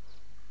out.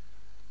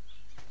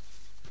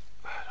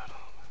 I don't know,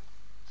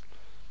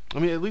 man. I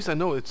mean, at least I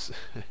know it's...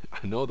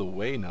 I know the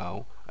way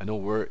now. I know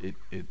where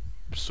it's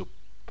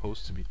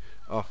supposed to be.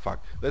 Oh,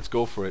 fuck. Let's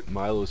go for it.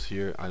 Milo's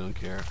here. I don't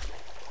care.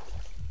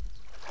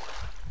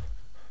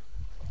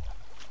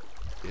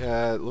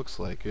 Yeah, it looks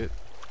like it.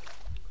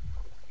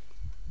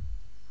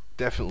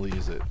 Definitely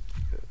is it.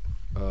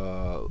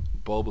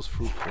 Bulbous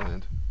Fruit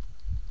Plant.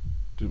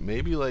 Dude,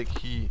 maybe like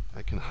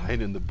I can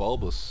hide in the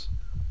Bulbous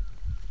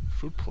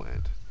Fruit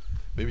Plant.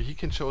 Maybe he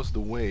can show us the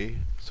way.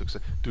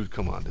 Success. Dude,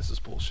 come on, this is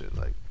bullshit.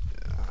 Like,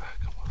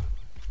 come on.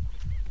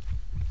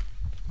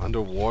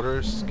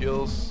 Underwater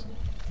skills.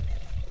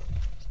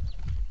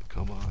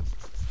 Come on.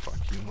 Fuck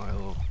you,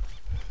 Milo.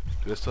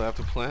 Do I still have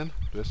to plant?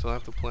 Do I still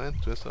have to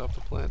plant? Do I still have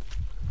to plant?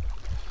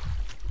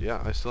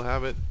 Yeah, I still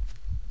have it.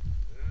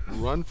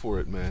 Run for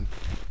it, man.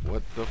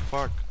 What the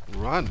fuck?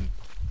 Run!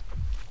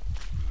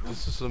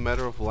 This is a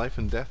matter of life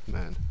and death,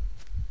 man.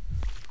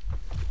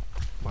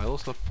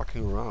 Milo's not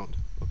fucking around.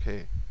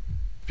 Okay.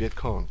 Viet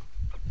Cong.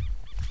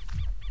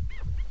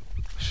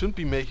 I shouldn't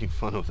be making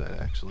fun of that,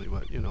 actually,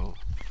 but, you know.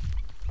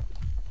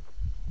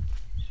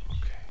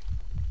 Okay.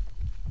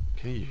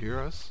 Can you hear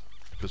us?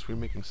 Because we're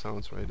making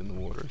sounds right in the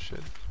water and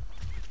shit.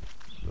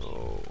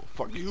 No.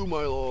 Fuck you,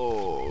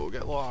 Milo!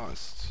 Get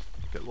lost.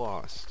 Get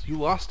lost. You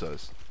lost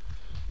us.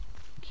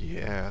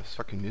 Yeah, it's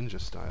fucking ninja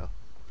style.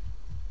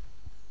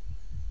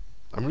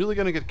 I'm really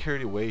gonna get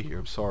carried away here,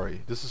 I'm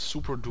sorry. This is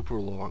super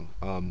duper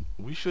long.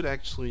 We should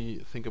actually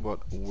think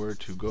about where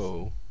to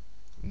go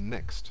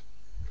next.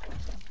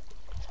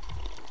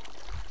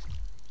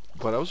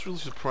 But I was really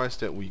surprised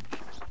that we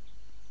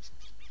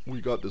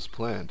got this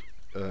plant,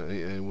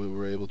 and we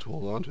were able to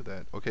hold on to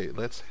that. Okay,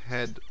 let's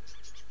head,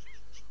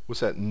 what's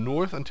that,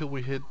 north until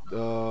we hit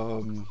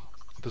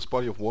this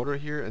body of water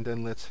here, and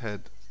then let's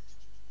head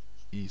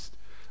east.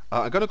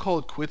 I'm gonna call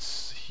it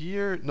quits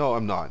here. No,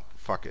 I'm not.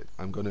 Fuck it.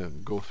 I'm gonna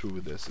go through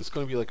with this. It's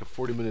gonna be like a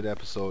 40-minute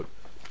episode.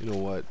 You know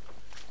what?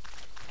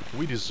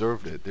 We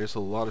deserved it. There's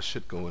a lot of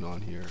shit going on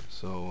here.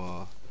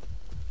 So,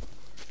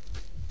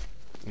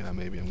 yeah,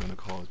 maybe I'm gonna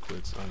call it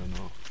quits. I don't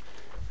know.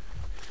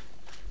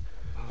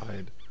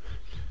 hide.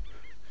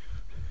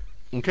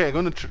 Okay,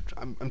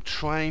 I'm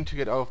trying to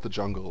get out of the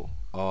jungle.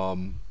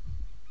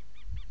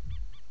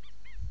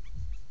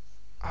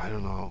 I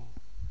don't know,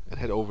 and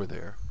head over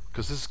there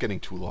because this is getting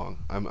too long.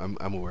 I'm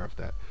aware of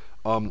that.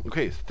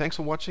 Okay, thanks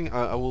for watching.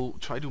 I will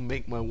try to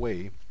make my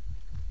way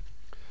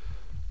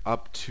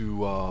up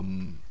to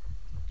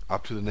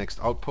the next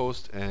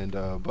outpost, and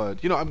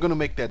but you know, I'm gonna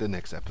make that the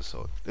next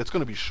episode. It's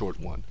gonna be a short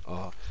one.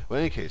 But in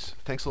any case,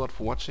 thanks a lot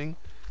for watching,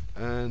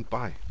 and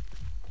bye.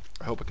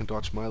 I hope I can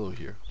dodge Milo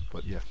here,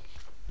 but yeah,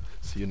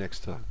 see you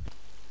next time.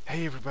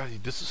 Hey everybody,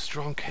 this is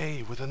Strong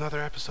K with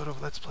another episode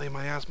of Let's Play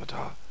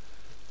Miasmata.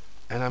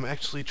 And I'm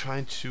actually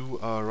trying to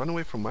run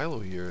away from Milo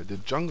here. The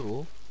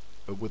jungle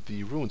with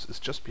the ruins is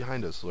just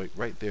behind us, like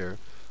right there.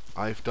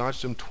 I've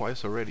dodged him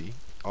twice already,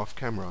 off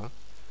camera.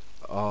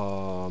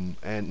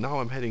 And now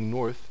I'm heading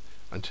north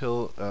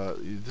until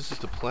this is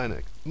the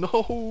planet.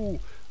 No!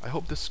 I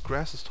hope this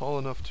grass is tall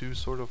enough to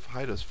sort of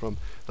hide us from...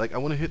 Like, I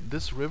want to hit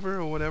this river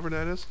or whatever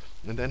that is,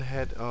 and then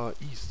head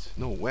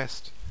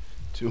west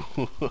to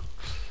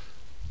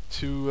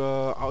to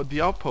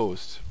the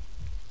outpost.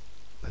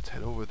 Let's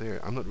head over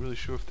there. I'm not really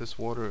sure if this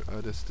water,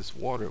 this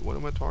water, what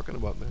am I talking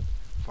about, man?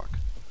 Fuck,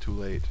 too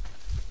late.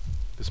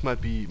 This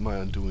might be my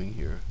undoing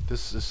here.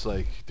 This is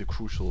like the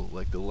crucial,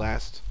 like the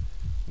last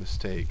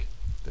mistake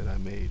that I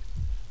made.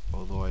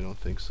 Although I don't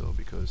think so,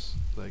 because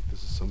like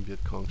this is some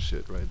Viet Cong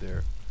shit right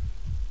there.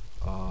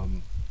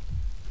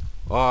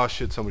 Oh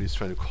shit, somebody's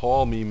trying to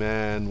call me,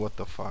 man. What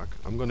the fuck?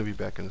 I'm gonna be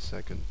back in a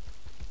second.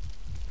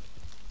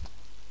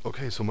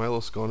 Okay, so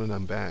Milo's gone and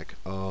I'm back.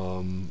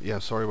 Yeah,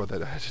 sorry about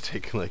that. I had to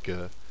take like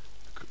a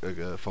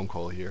phone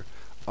call here.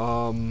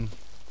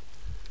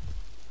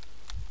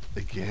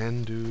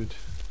 Again, dude.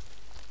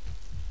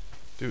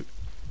 Dude,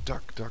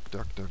 duck, duck,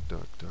 duck, duck,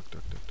 duck, duck,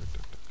 duck, duck, duck,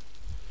 duck,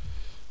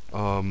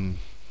 duck.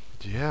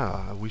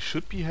 Yeah, we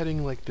should be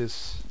heading like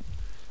this.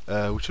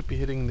 We should be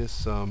hitting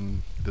this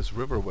this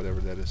river,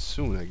 whatever that is,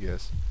 soon, I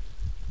guess.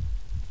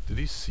 Did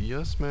he see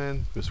us,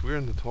 man? Because we're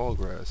in the tall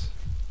grass.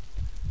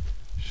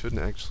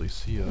 Shouldn't actually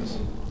see us.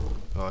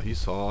 Oh, he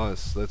saw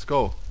us. Let's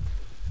go.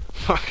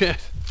 Fuck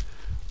it.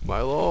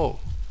 Milo.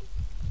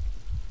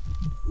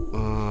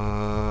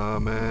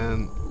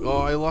 Man.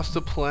 Oh, I lost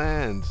the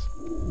plant.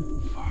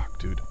 Fuck,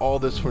 dude. All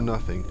this for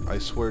nothing. I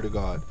swear to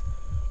God.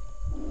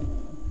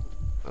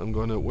 I'm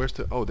gonna... Where's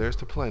the... Oh, there's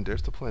the plant.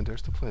 There's the plant.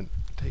 There's the plant.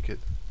 Take it.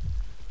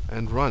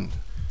 And run.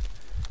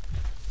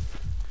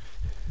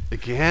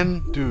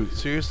 Again? Dude,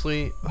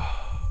 seriously?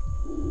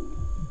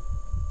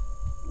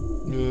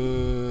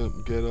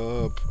 Get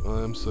up.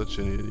 I'm such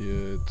an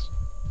idiot.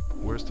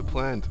 Where's the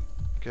plant?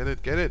 Get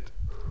it, get it.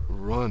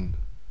 Run.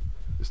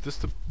 Is this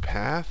the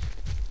path?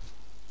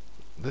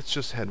 Let's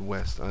just head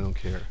west. I don't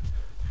care.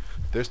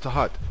 There's the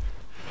hut.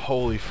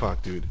 Holy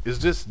fuck, dude. Is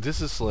this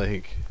is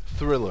like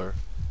Thriller.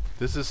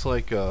 This is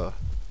like this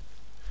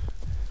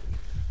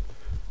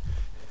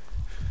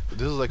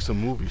is like some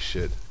movie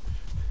shit.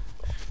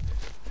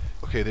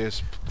 Okay,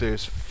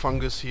 there's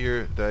fungus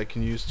here that I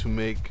can use to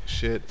make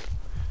shit.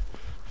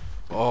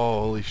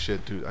 Oh, holy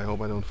shit, dude. I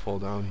hope I don't fall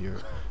down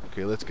here.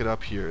 Okay, let's get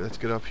up here. Let's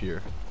get up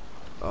here.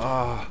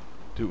 Ah,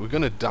 dude, we're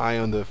gonna die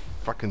on the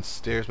fucking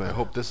stairs, man. I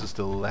hope this is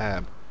the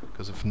lab.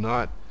 Because if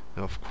not,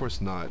 no, of course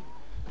not.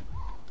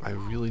 I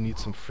really need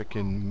some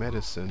freaking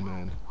medicine,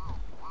 man.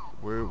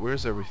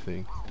 Where's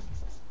everything?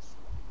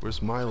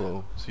 Where's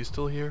Milo? Is he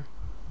still here?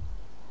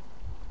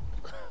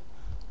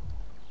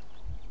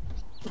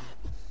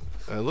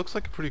 It looks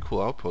like a pretty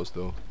cool outpost,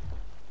 though.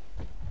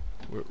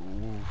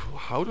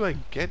 How do I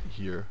get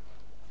here?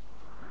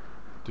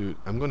 Dude,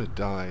 I'm gonna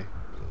die.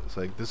 It's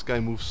like this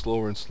guy moves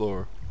slower and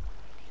slower.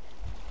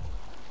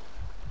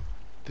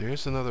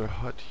 There's another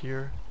hut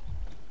here.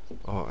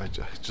 Oh, I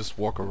just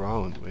walk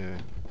around.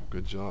 Man,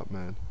 good job,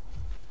 man.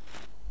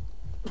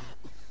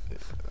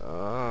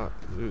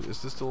 Dude,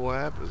 is this the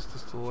lab? Is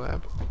this the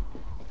lab?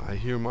 I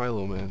hear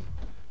Milo, man.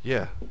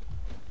 Yeah.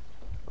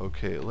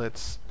 Okay,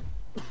 let's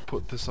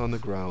put this on the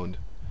ground.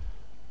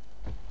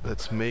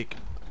 Let's make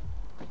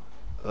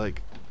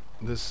like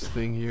this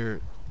thing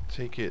here.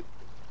 Take it.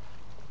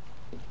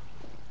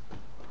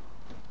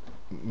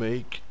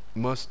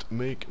 Must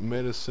make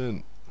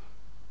medicine.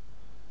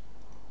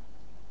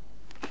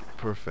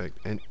 Perfect.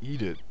 And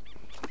eat it.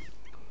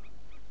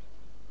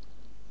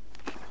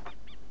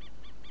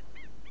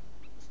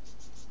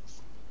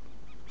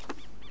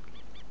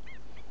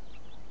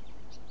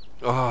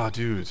 Ah,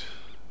 dude.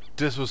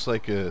 This was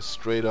like a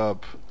straight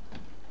up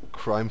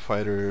crime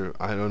fighter,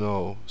 I don't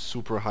know,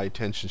 super high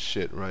tension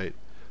shit, right?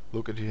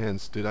 Look at your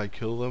hands. Did I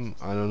kill them?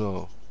 I don't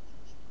know.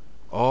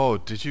 Oh,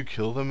 did you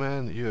kill them,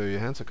 man? Yeah, your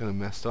hands are kind of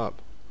messed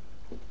up.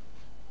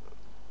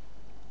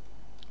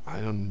 I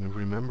don't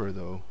remember,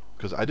 though.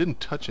 Because I didn't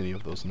touch any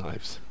of those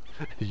knives.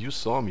 You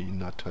saw me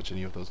not touch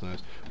any of those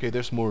knives. Okay,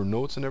 there's more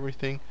notes and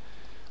everything.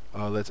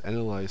 Let's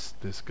analyze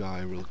this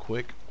guy real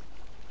quick.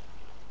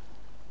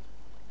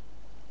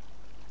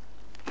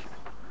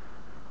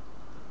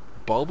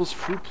 Bulbous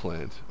Fruit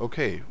Plant.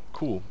 Okay,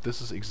 cool.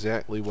 This is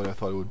exactly what I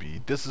thought it would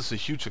be. This is a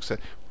huge success.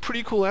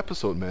 Pretty cool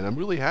episode, man. I'm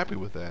really happy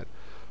with that.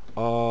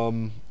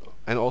 And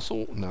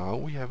also now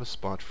we have a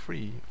spot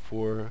free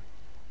for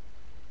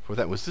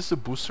that. Was this a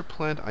booster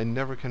plant? I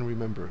never can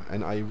remember.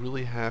 And I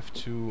really have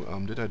to,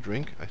 did I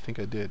drink? I think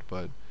I did,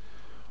 but,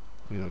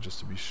 you know, just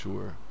to be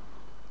sure.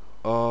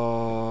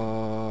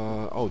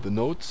 Oh, the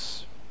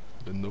notes.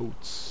 The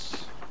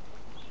notes.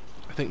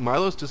 I think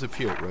Milo's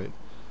disappeared, right?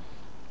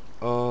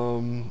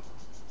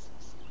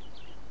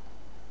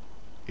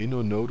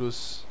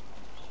 Inonotus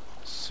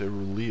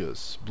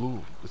ceruleus.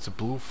 Blue. It's a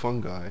blue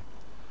fungi.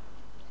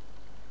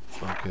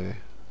 Okay.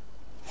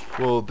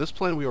 Well, this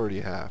plant we already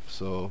have,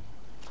 so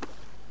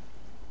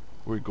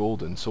we're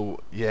golden. So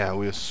yeah,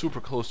 we are super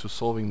close to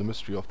solving the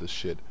mystery of this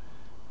shit.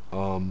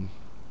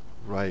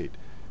 Right.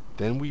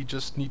 Then we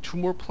just need 2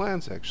 more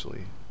plants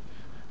actually.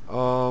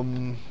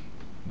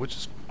 Which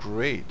is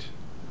great.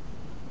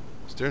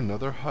 Is there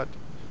another hut?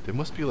 There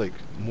must be like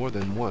more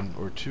than 1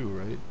 or 2,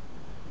 right?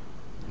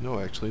 No,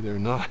 actually they're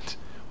not.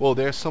 Well,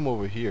 there's some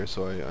over here,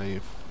 so I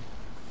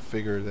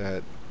figure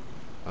that,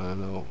 I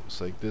don't know,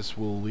 it's like this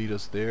will lead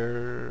us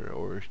there,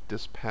 or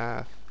this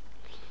path.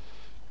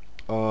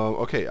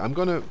 Okay, I'm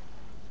gonna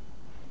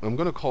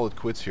call it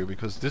quits here,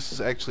 because this is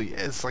actually,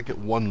 it's like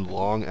one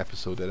long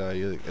episode that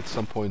I at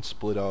some point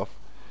split out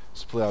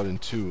in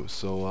 2.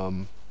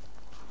 So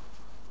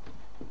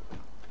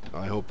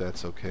I hope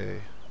that's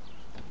okay.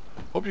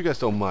 Hope you guys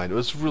don't mind. It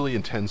was really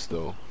intense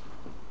though.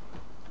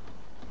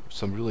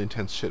 Some really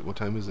intense shit. What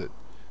time is it?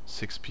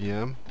 6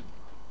 p.m.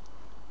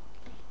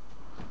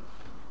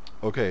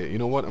 Okay, you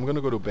know what? I'm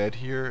gonna go to bed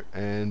here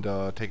and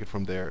take it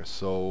from there.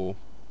 So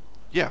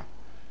yeah.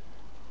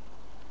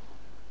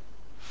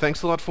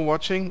 Thanks a lot for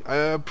watching.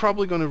 I'm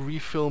probably gonna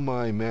refill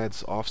my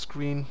meds off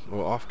screen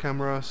or off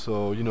camera,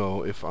 so you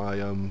know, if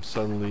I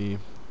suddenly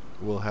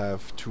will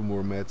have 2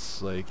 more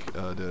meds, like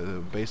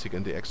the basic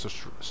and the extra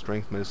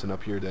strength medicine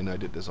up here, then I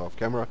did this off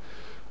camera.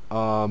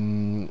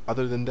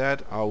 Other than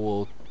that, I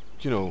will,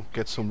 you know,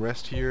 get some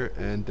rest here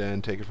and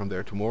then take it from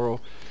there tomorrow.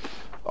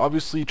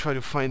 Obviously try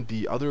to find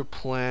the other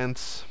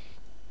plants,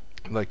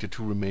 like the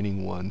 2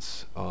 remaining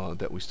ones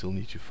that we still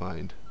need to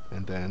find,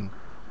 and then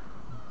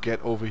get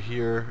over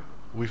here.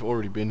 We've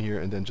already been here,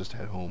 and then just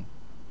head home.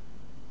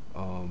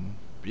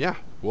 Yeah,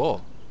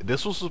 well,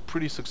 this was a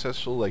pretty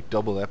successful, like,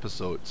 double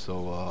episode,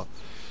 so,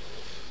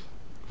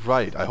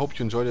 right, I hope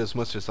you enjoyed it as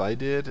much as I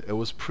did. It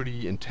was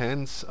pretty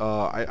intense.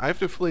 I have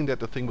the feeling that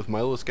the thing with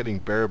Milo is getting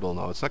bearable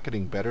now. It's not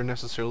getting better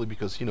necessarily,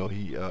 because, you know,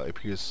 he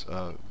appears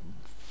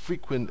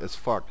frequent as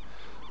fuck.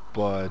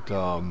 But,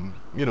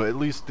 you know, at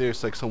least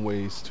there's, like, some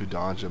ways to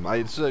dodge him.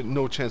 It's like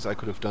no chance I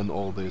could have done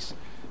all this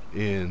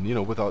in, you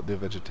know, without the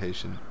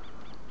vegetation.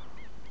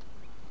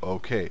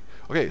 Okay,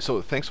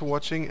 so thanks for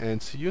watching,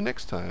 and see you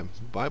next time.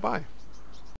 Bye bye.